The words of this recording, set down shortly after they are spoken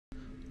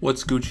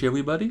What's Gucci,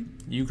 everybody?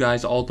 You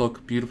guys all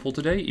look beautiful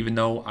today, even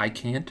though I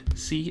can't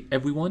see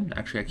everyone.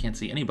 Actually, I can't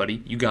see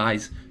anybody. You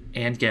guys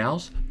and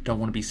gals don't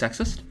want to be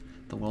sexist.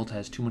 The world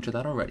has too much of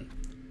that already.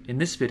 In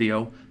this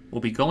video, we'll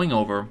be going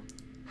over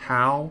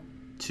how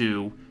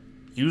to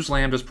use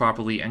lambdas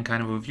properly and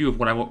kind of a review of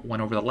what I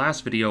went over the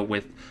last video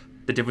with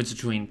the difference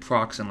between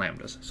procs and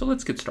lambdas. So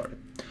let's get started.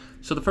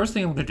 So the first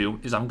thing I'm going to do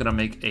is I'm going to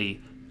make a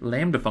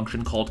lambda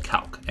function called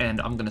calc, and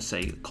I'm going to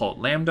say call it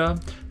lambda,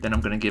 then I'm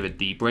going to give it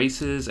the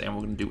braces, and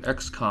we're going to do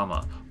x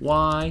comma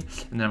y,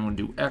 and then I'm going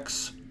to do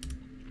x,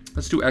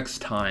 let's do x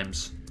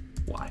times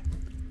y.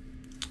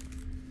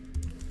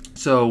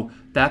 So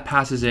that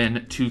passes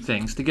in two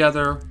things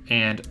together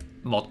and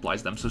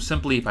multiplies them. So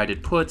simply if I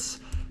did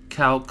puts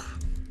calc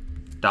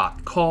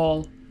dot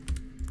call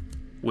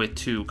with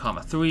 2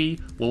 comma 3,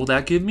 what will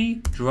that give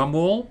me? Drum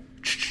roll.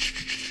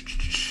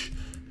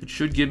 It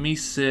should give me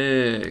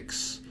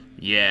 6.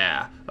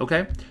 Yeah,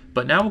 okay.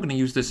 But now we're going to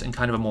use this in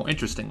kind of a more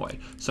interesting way.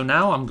 So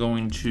now I'm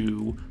going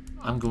to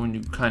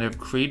kind of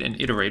create an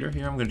iterator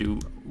here. I'm going to do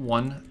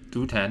 1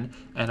 through 10,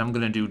 and I'm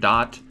going to do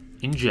dot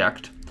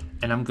inject,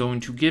 and I'm going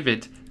to give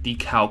it the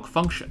calc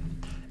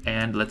function.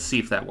 And let's see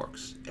if that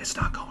works. It's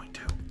not going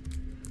to.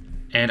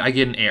 And I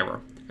get an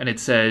error, and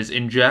it says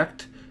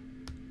inject.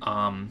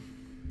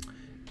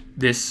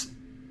 This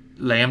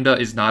lambda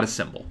is not a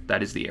symbol.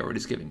 That is the error it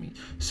is giving me.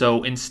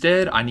 So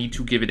instead, I need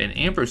to give it an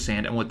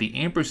ampersand, and what the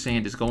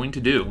ampersand is going to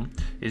do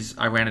is,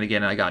 I ran it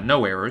again and I got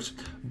no errors,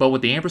 but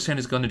what the ampersand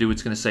is going to do,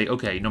 it's going to say,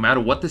 okay, no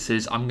matter what this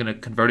is, I'm going to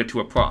convert it to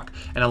a proc.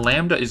 And a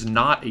lambda is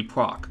not a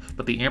proc,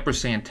 but the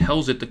ampersand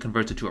tells it to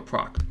convert it to a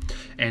proc.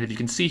 And if you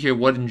can see here,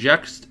 what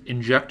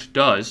inject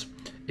does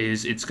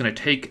is it's going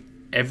to take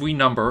every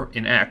number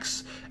in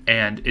x,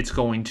 and it's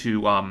going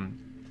to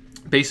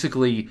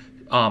basically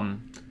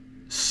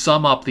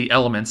sum up the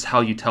elements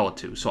how you tell it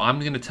to. So I'm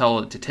going to tell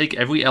it to take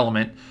every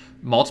element,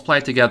 multiply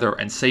it together,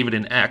 and save it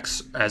in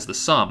x as the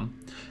sum,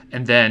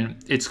 and then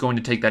it's going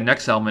to take that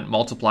next element,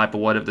 multiply it by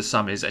whatever the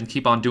sum is, and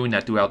keep on doing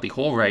that throughout the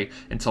whole array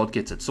until it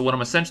gets it. So what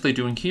I'm essentially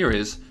doing here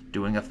is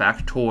doing a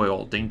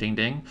factorial, ding, ding,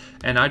 ding.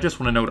 And I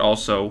just want to note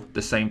also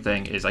the same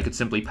thing is I could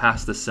simply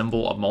pass the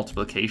symbol of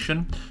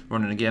multiplication,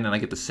 run it again, and I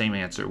get the same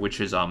answer,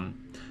 which is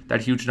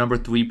that huge number,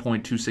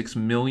 3.26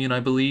 million, I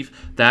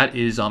believe. That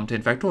is 10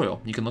 factorial.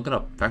 You can look it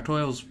up.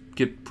 Factorials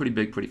get pretty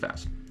big pretty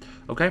fast.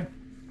 Okay,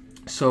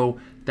 so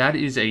that's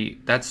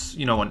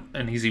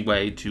an easy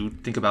way to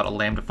think about a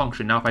lambda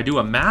function. Now if I do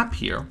a map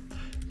here,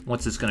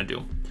 what's this going to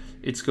do?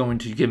 It's going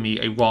to give me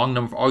a wrong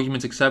number of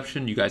arguments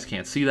exception. You guys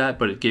can't see that,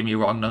 but it gave me a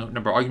wrong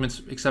number of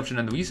arguments exception,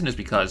 and the reason is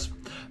because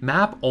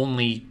map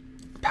only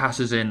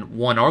passes in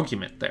one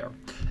argument there.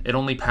 It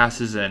only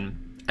passes in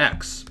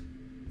x.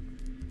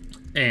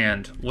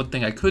 And one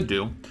thing I could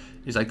do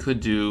is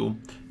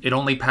it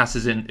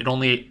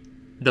only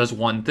does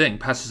one thing,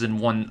 passes in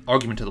one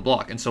argument to the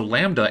block. And so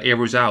lambda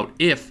errors out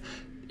if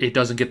it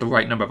doesn't get the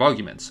right number of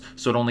arguments.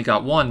 So it only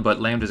got 1,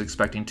 but lambda is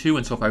expecting 2.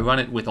 And so if I run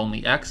it with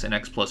only x and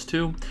x plus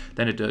 2,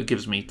 then it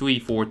gives me 3,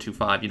 4, 2,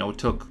 5. You know, it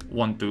took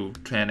 1 through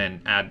 10 and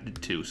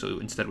added 2. So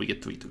instead we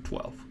get 3 through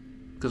 12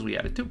 because we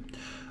added 2.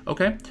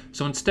 Okay,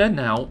 so instead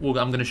now I'm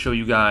going to show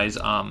you guys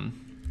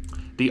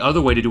the other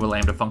way to do a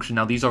lambda function.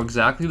 Now these are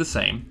exactly the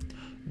same.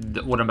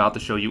 What I'm about to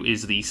show you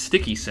is the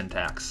sticky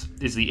syntax,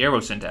 is the arrow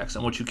syntax.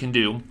 And what you can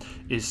do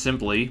is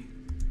simply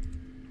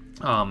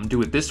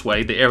do it this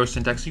way. The arrow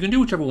syntax, you can do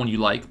whichever one you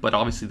like, but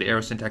obviously the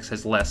arrow syntax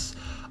has less,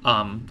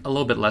 a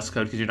little bit less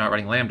code because you're not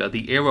writing lambda.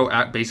 The arrow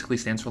basically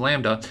stands for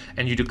lambda,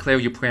 and you declare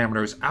your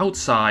parameters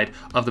outside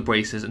of the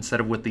braces instead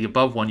of with the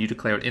above one, you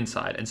declare it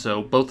inside. And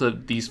so both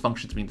of these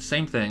functions mean the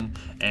same thing,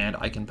 and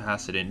I can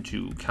pass it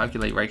into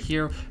calculate right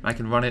here, and I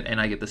can run it,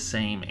 and I get the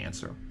same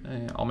answer.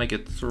 I'll make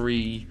it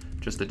 3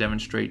 just to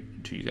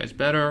demonstrate to you guys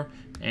better,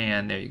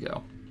 and there you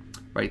go.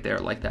 Right there,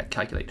 like that,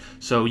 calculate.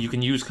 So you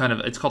can use kind of,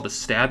 it's called the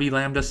stabby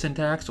lambda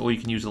syntax, or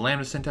you can use the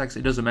lambda syntax,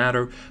 it doesn't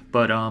matter,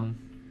 but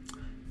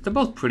they're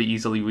both pretty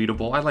easily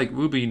readable. I like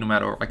Ruby no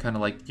matter, I kind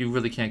of like, you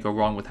really can't go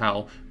wrong with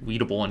how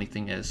readable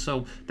anything is,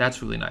 so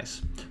that's really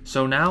nice.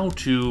 So now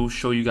to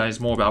show you guys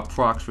more about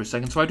procs for a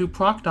second, so I do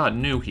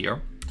proc.new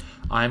here.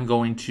 I'm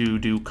going to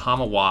do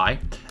comma y,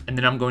 and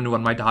then I'm going to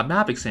run my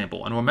 .map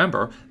example, and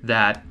remember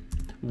that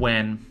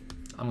when,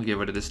 I'm going to get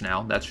rid of this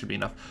now, that should be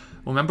enough.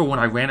 Remember when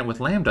I ran it with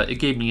lambda, it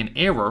gave me an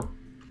error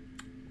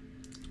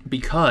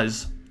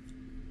because,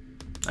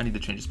 I need to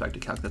change this back to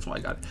calc, that's why I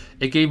got it.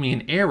 It gave me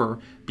an error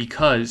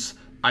because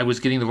I was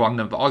getting the wrong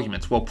number of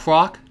arguments. Well,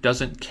 proc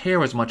doesn't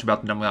care as much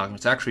about the number of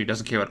arguments. Actually, it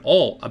doesn't care at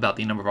all about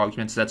the number of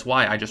arguments. That's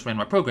why I just ran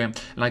my program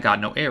and I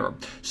got no error.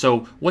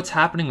 So what's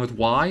happening with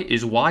y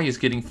is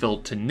getting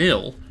filled to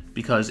nil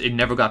because it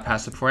never got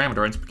past the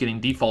parameter, and it's getting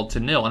default to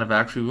nil. And if I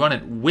actually run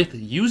it with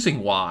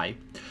using y,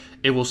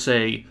 it will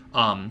say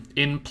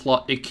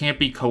it can't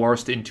be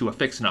coerced into a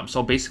fixed num.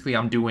 So basically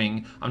I'm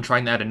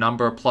trying to add a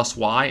number plus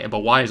y, but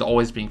y is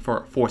always being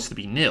forced to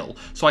be nil.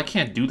 So I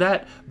can't do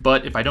that,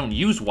 but if I don't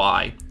use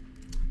y,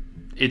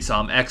 it's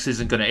X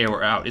isn't going to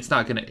error out. It's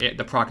not going to,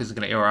 the proc isn't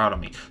going to error out on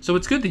me. So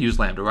it's good to use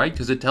Lambda, right?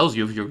 Because it tells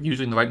you if you're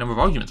using the right number of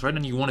arguments, right?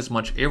 And you want as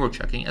much error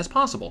checking as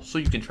possible. So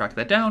you can track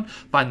that down,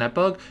 find that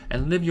bug,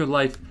 and live your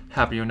life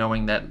happier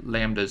knowing that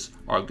Lambdas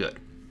are good.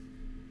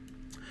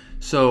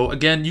 So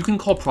again, you can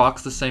call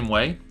procs the same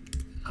way.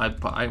 I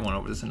went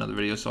over this in another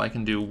video, so I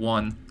can do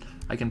one.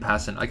 I can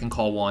pass in. I can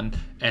call one,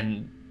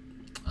 and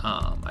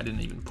I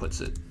didn't even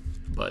put it,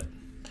 but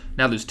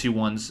now there's 2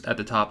 1s at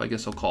the top. I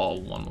guess I'll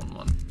call 1 1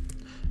 1,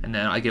 and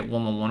then I get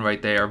 1 1 1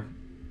 right there.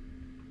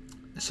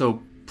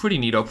 So pretty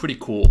neato, pretty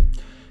cool.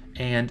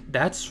 And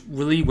that's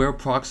really where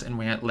procs and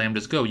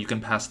lambdas go. You can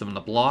pass them in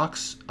the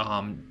blocks.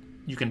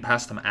 You can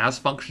pass them as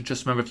functions.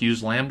 Just remember, if you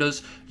use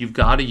lambdas, you've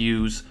got to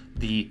use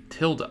the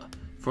tilde.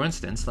 For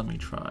instance, let me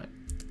try.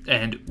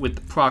 And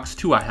with procs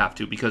too, I have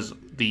to, because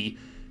the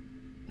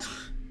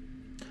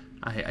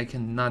I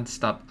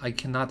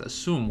cannot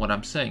assume what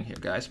I'm saying here,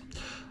 guys.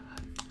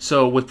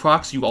 So with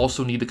procs, you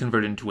also need to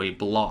convert it into a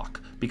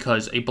block,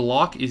 because a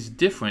block is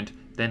different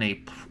than a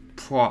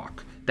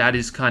proc. That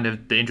is kind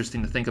of the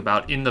interesting to think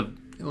about. In the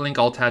link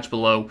I'll attach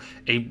below,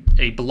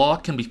 a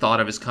block can be thought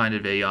of as kind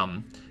of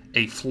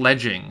a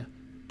fledgling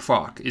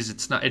proc.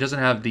 It doesn't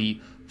have the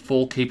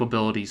full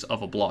capabilities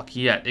of a block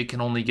yet. It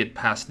can only get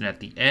passed in at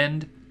the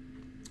end.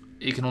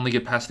 It can only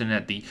get passed in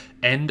at the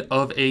end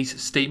of a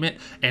statement,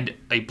 and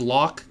a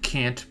block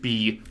can't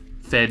be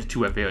fed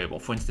to a variable.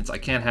 For instance, I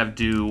can't have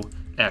do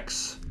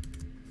x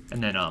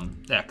and then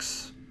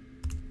x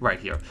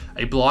right here.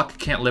 A block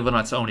can't live on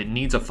its own. It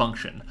needs a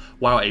function.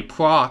 While a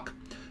proc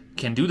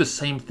can do the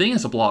same thing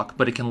as a block,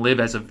 but it can live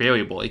as a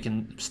variable. It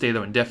can stay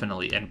there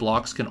indefinitely, and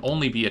blocks can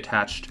only be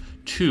attached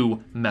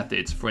to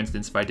methods. For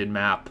instance, if I did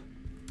map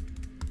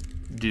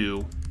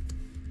do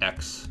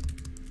x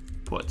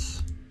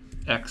puts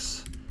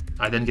x,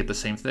 I then get the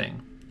same thing.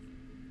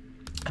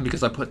 And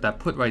because I put that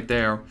put right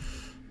there,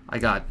 I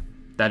got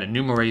that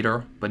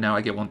enumerator, but now I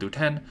get 1 through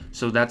 10.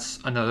 So that's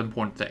another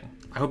important thing.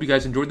 I hope you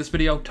guys enjoyed this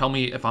video. Tell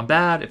me if I'm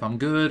bad, if I'm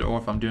good, or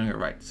if I'm doing it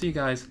right. See you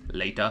guys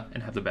later,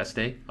 and have the best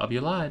day of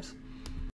your lives.